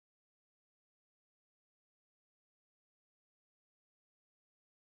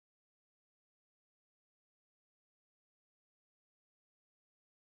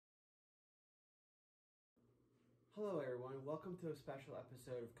Hello everyone, welcome to a special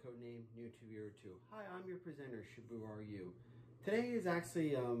episode of Codename New to Viewer 2. Hi, I'm your presenter, Shabu RU. Today is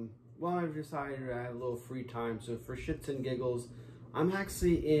actually, well, I've decided I have a little free time, so for shits and giggles, I'm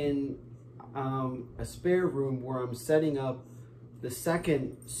actually in a spare room where I'm setting up the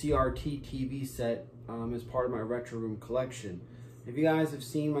second CRT TV set as part of my retro room collection. If you guys have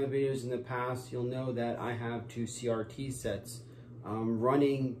seen my videos in the past, you'll know that I have two CRT sets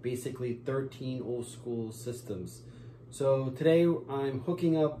running basically 13 old school systems. So today I'm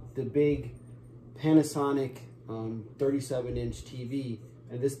hooking up the big Panasonic 37-inch TV,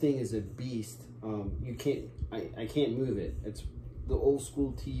 and this thing is a beast. I can't move it. It's the old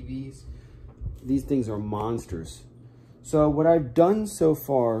school TVs. These things are monsters. So what I've done so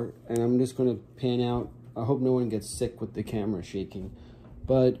far, and I'm just going to pan out, I hope no one gets sick with the camera shaking,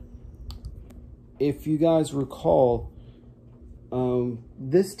 but if you guys recall,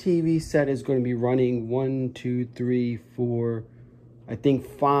 this TV set is going to be running 1, 2, 3, 4, I think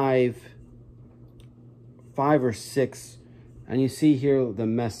five or six, and you see here the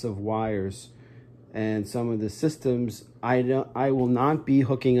mess of wires and some of the systems. I will not be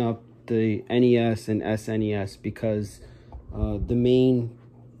hooking up the NES and SNES because the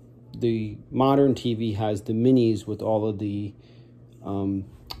modern TV has the minis with all of the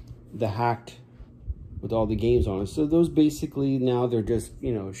hacked with all the games on it. So those basically now they're just,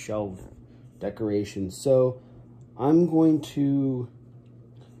 you know, shelf decorations. So I'm going to,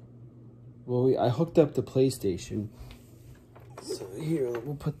 well, I hooked up the PlayStation. So here,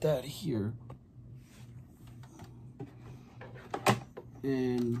 we'll put that here.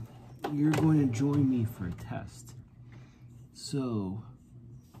 And you're going to join me for a test. So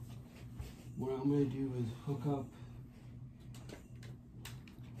what I'm going to do is hook up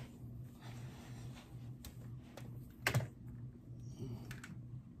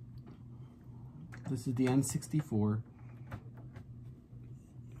this is the N64,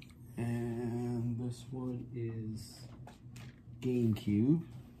 and this one is GameCube.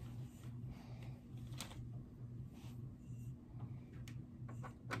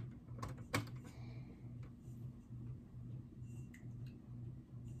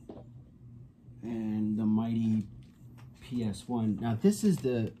 And the mighty PS1. Now this is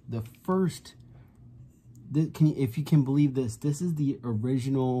the first. If you can believe this, this is the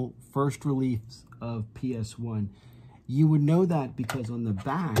original first release of PS1. You would know that because on the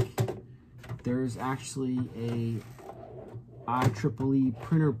back, there's actually a IEEE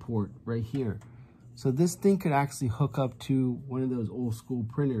printer port right here. So this thing could actually hook up to one of those old school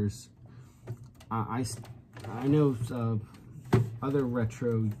printers. I know other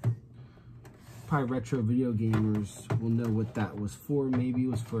probably retro video gamers will know what that was for. Maybe it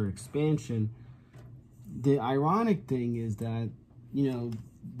was for expansion. The ironic thing is that, you know,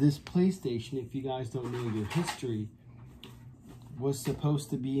 this PlayStation, if you guys don't know your history, was supposed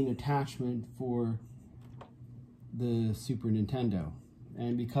to be an attachment for the Super Nintendo.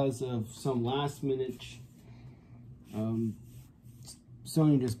 And because of some last minute,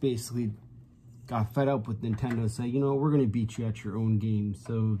 Sony just basically got fed up with Nintendo and said, you know, we're going to beat you at your own game.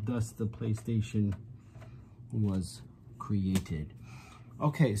 So thus the PlayStation was created.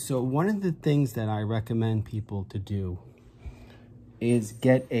 Okay, so one of the things that I recommend people to do is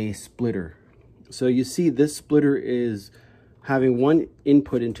get a splitter. So you see this splitter is having one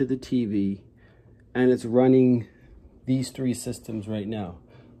input into the TV, and it's running these three systems right now.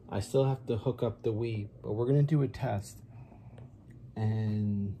 I still have to hook up the Wii, but we're gonna do a test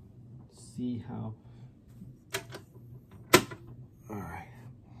and see how. All right.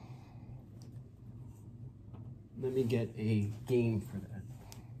 Let me get a game for that.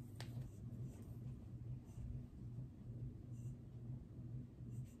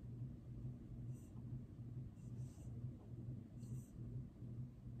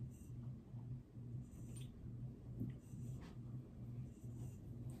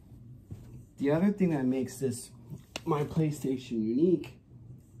 The other thing that makes my PlayStation unique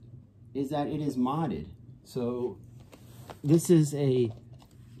is that it is modded. So this is a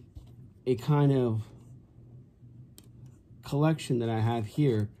kind of collection that I have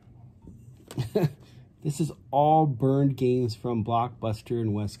here. This is all burned games from Blockbuster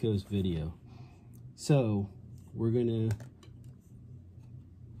and West Coast Video. So we're gonna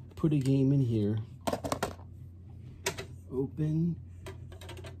put a game in here, open.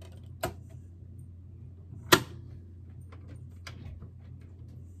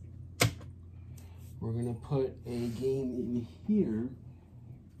 We're gonna put a game in here,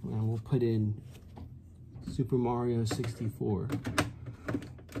 and we'll put in Super Mario 64.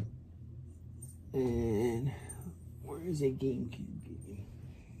 And where is a GameCube game?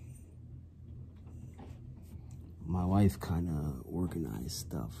 my wife kind of organized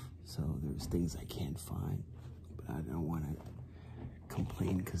stuff, so there's things I can't find, but I don't want to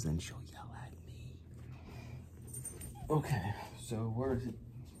complain because then she'll yell at me. Okay, so where is it?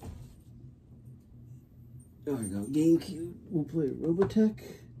 There we go. GameCube. We'll play Robotech.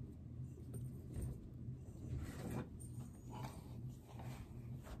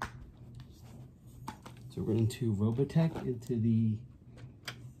 So we're into Robotech into the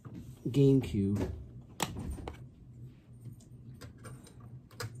GameCube.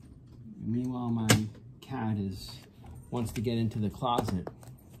 Meanwhile, my cat wants to get into the closet.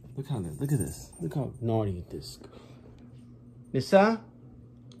 Look at this. Look how naughty this. Nissa?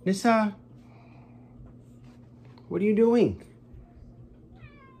 Nissa? What are you doing?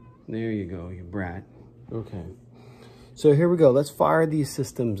 There you go, you brat. Okay. So here we go. Let's fire these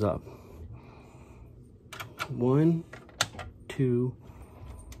systems up. 1, 2,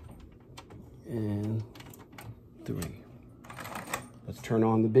 and 3. Let's turn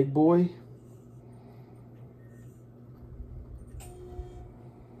on the big boy.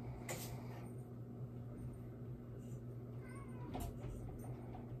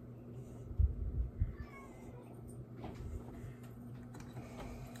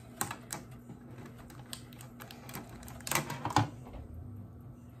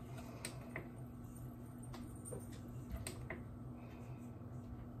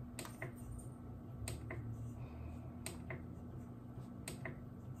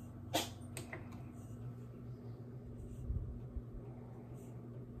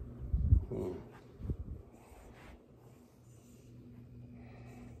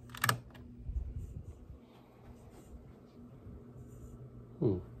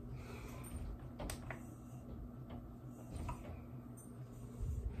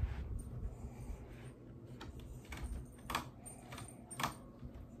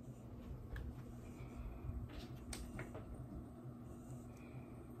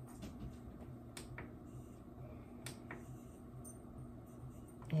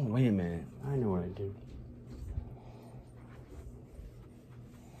 Oh, wait a minute. I know what I do.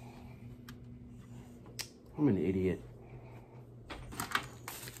 I'm an idiot.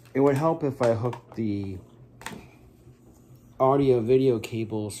 It would help if I hooked the audio video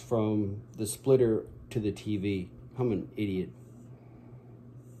cables from the splitter to the TV. I'm an idiot.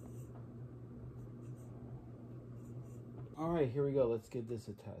 All right, here we go. Let's give this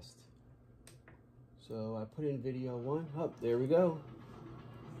a test. So I put in video 1. Oh, there we go.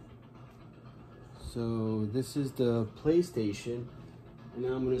 So this is the PlayStation, and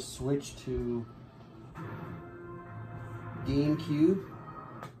now I'm going to switch to GameCube.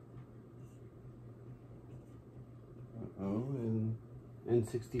 And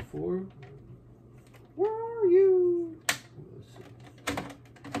N64. Where are you? Let's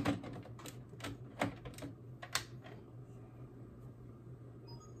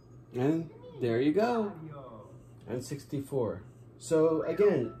see. And there you go. N64. So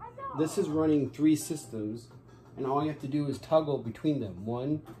again, this is running 3 systems, and all you have to do is toggle between them.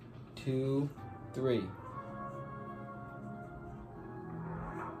 1, 2, 3.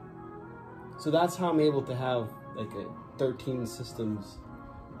 So that's how I'm able to have like 13 systems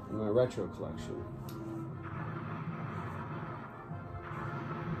in my retro collection.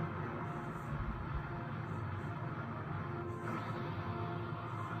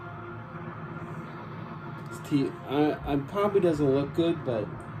 It probably doesn't look good, but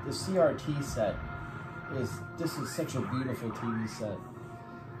the CRT set this is such a beautiful TV set.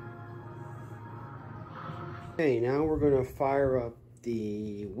 Okay, now we're gonna fire up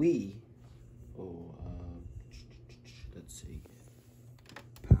the Wii. Oh, let's see.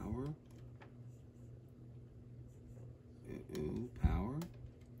 Power. Power.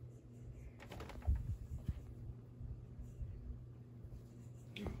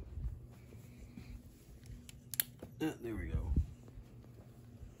 There we go.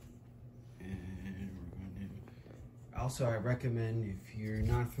 And we're going to... Also, I recommend, if you're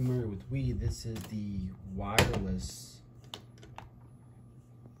not familiar with Wii, this is the wireless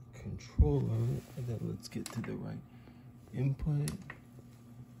controller. And then let's get to the right input.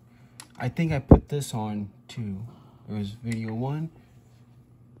 I think I put this on too. There was video 1.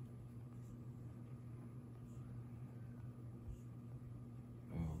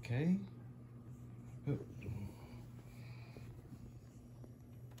 Okay.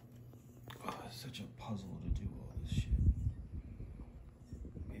 Such a puzzle to do all this shit.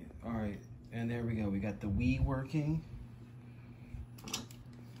 Yeah. All right, and there we go. We got the Wii working. The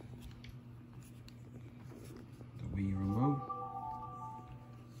Wii remote.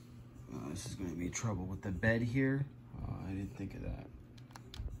 This is going to be trouble with the bed here. I didn't think of that.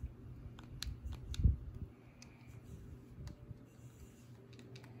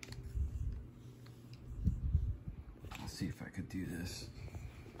 see if I could do this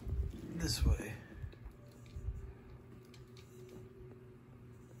way.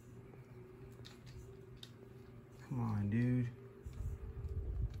 Come on, dude.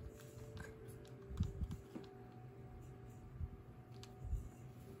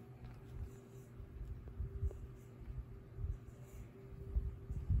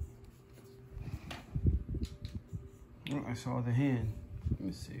 Oh, I saw the hand. Let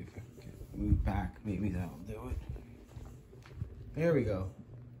me see if I can move back. Maybe that'll do it. There we go.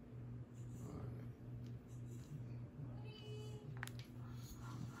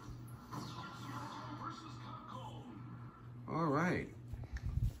 All right.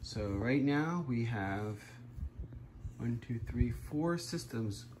 So right now we have 4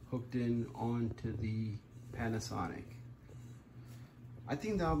 systems hooked in onto the Panasonic. I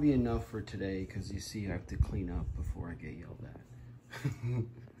think that'll be enough for today because you see I have to clean up before I get yelled at.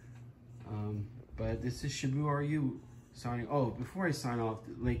 But this is Shibu RU signing. Oh, before I sign off,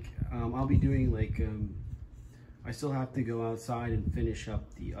 like I'll be doing like I still have to go outside and finish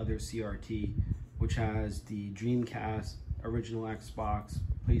up the other CRT, which has the Dreamcast, original Xbox,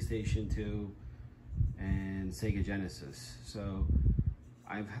 PlayStation 2, and Sega Genesis. So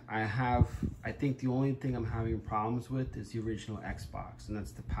I think the only thing I'm having problems with is the original Xbox, and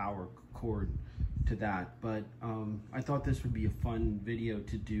that's the power cord to that. But I thought this would be a fun video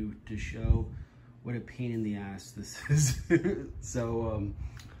to do to show what a pain in the ass this is. So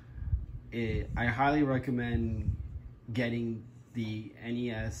I highly recommend getting the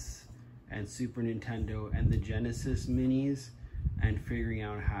NES and Super Nintendo and the Genesis minis and figuring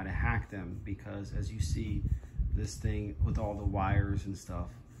out how to hack them, because as you see, this thing with all the wires and stuff,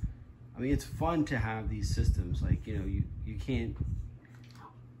 I mean, it's fun to have these systems. Like, you know, you can't,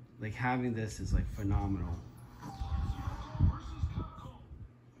 like, having this is like phenomenal.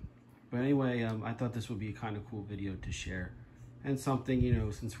 But anyway, I thought this would be a kind of cool video to share, and something, you know,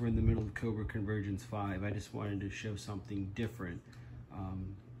 since we're in the middle of Cobra Convergence 5, I just wanted to show something different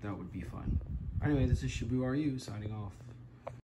that would be fun. Anyway, this is Shibu RU signing off.